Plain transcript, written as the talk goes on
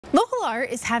Local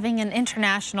art is having an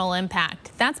international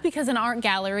impact. That's because an art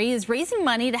gallery is raising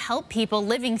money to help people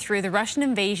living through the Russian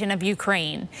invasion of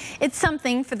Ukraine. It's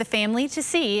something for the family to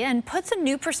see and puts a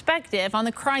new perspective on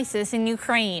the crisis in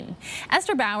Ukraine.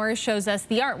 Esther Bauer shows us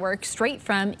the artwork straight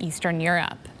from Eastern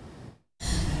Europe.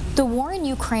 The war in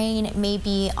Ukraine may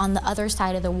be on the other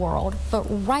side of the world, but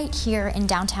right here in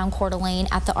downtown Coeur d'Alene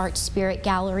at the Art Spirit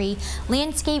Gallery,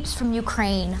 landscapes from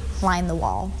Ukraine line the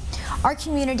wall. Our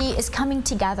community is coming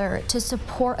together to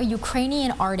support a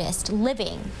Ukrainian artist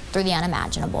living through the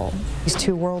unimaginable. These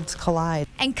two worlds collide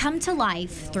and come to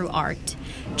life through art.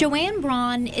 Joanne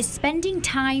Braun is spending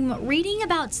time reading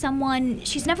about someone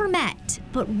she's never met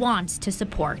but wants to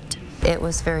support. It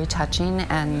was very touching,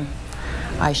 and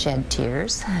I shed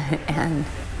tears, and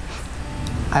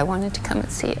I wanted to come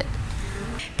and see it.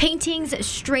 Paintings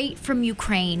straight from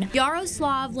Ukraine.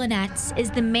 Yaroslev Leonets is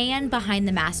the man behind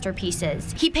the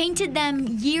masterpieces. He painted them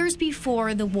years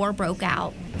before the war broke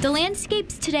out. The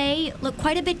landscapes today look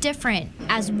quite a bit different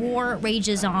as war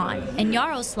rages on, and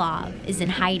Yaroslav is in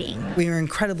hiding. We were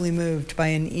incredibly moved by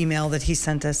an email that he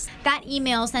sent us. That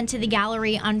email sent to the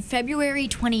gallery on February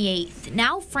 28th,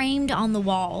 now framed on the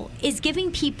wall, is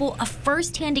giving people a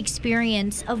first-hand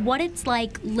experience of what it's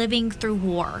like living through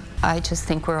war. I just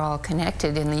think we're all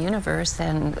connected in the universe,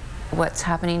 and what's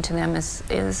happening to them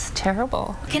is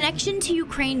terrible. Connection to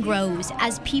Ukraine grows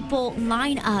as people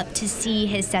line up to see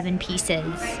his 7 pieces.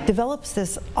 Develops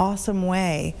this awesome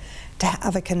way to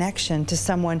have a connection to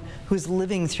someone who's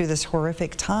living through this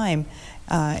horrific time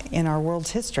in our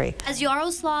world's history. As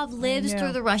Yaroslav lives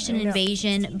through the Russian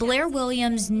invasion, Blair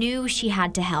Williams knew she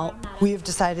had to help. We have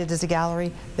decided as a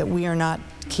gallery that we are not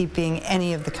keeping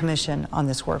any of the commission on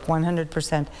this work.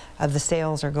 100% of the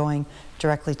sales are going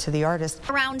directly to the artist.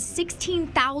 Around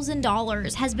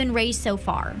 $16,000 has been raised so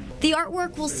far. The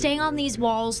artwork will stay on these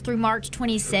walls through March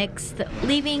 26th,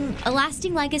 leaving a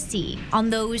lasting legacy on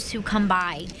those who come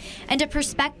by and a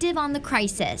perspective on the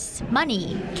crisis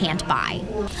money can't buy.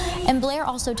 And Blair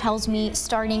also tells me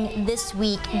starting this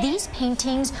week, these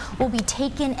paintings will be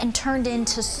taken and turned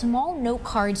into small note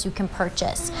cards you can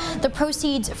purchase. The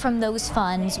proceeds from those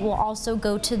funds will also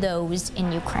go to those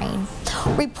in Ukraine.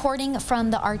 Reporting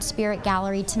from the Art Spirit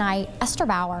Gallery tonight, Esther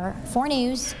Bauer, 4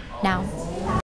 News Now.